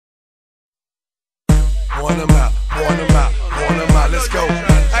Point them out, point them out, point them out. Let's go.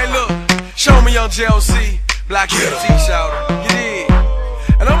 Hey, look, show me on JLC, Black MT shouter. You did.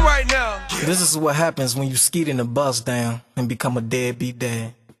 And I'm right now. This is what happens when you skeet in the bus down and become a deadbeat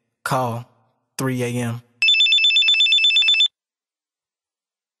dad. Call 3 a.m.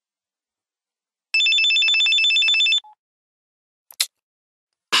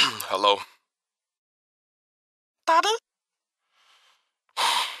 Hello? Daddy?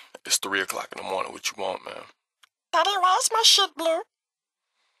 It's 3 o'clock in the morning. What you want, man? Daddy, why is my shit blue?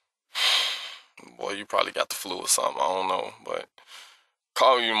 Boy, you probably got the flu or something. I don't know, but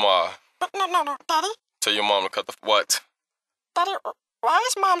call your mom. But no, Daddy? Tell your mom to cut the... What? Daddy, why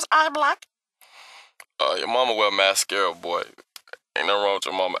is Mom's eye black? Your mama wear mascara, boy. Ain't nothing wrong with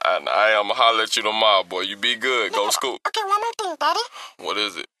your mama. I'ma holler at you tomorrow, boy. You be good. Go to school. Okay, one more thing, Daddy. What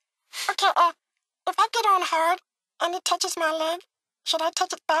is it? Okay, if I get on hard and it touches my leg, should I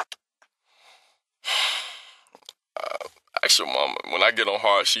touch it back? Ask your mama. When I get on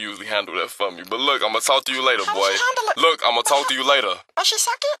hard, she usually handle that for me. But look, I'ma talk to you later, How boy. does she handle it? Look, I'ma talk to you later. Does she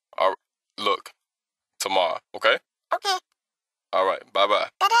suck it? All right, look, tomorrow, okay? Okay. All right, bye-bye.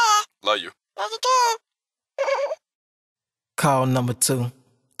 Bye-bye. Love you. Love you too. Call number 2,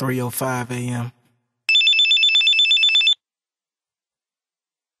 3:05 a.m.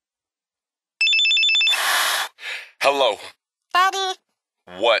 Hello. Daddy.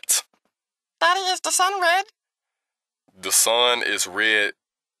 What? Daddy, is the sun red? The sun is red.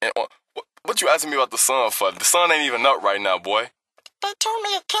 And what you asking me about the sun for? The sun ain't even up right now, boy. They told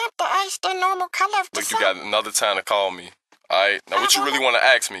me at camp the ice the normal color of the Look, sun. you got another time to call me. All right? Now, what you really want to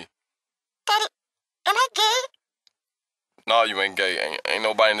ask me? Daddy, am I gay? No, you ain't gay. Ain't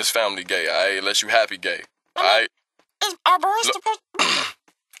nobody in this family gay, all right? Unless you happy gay, all right? Are boys supposed to...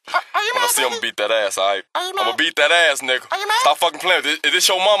 Are you When I mad, see him Daddy? beat that ass, all right? Are you I'm gonna mad? beat that ass, nigga. Are you mad? Stop fucking playing. Is this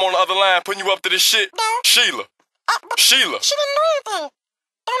your mom on the other line putting you up to this shit? No. Sheila. But Sheila. she didn't do anything.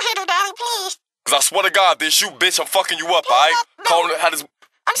 Don't hit her, Daddy, please. Cause I swear to God, this you, bitch, I'm fucking you up, all right? No. Calling how this...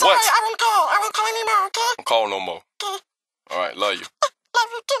 I'm sorry, What? I won't call. I won't call anymore, okay? Don't call no more. Okay. All right, love you. Love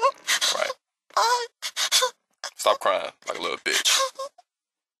you too. All right. Bye. Stop crying like a little bitch.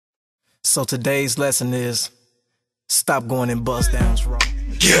 So today's lesson is stop going in bus downs wrong.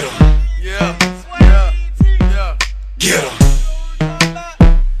 Get 'em. Yeah. Get 'em.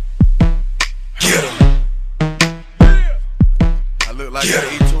 Get 'em. I look like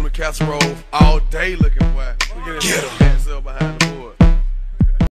I eat tuna casserole all day looking, boy. Look at him. Get 'em. Hands up behind the bull.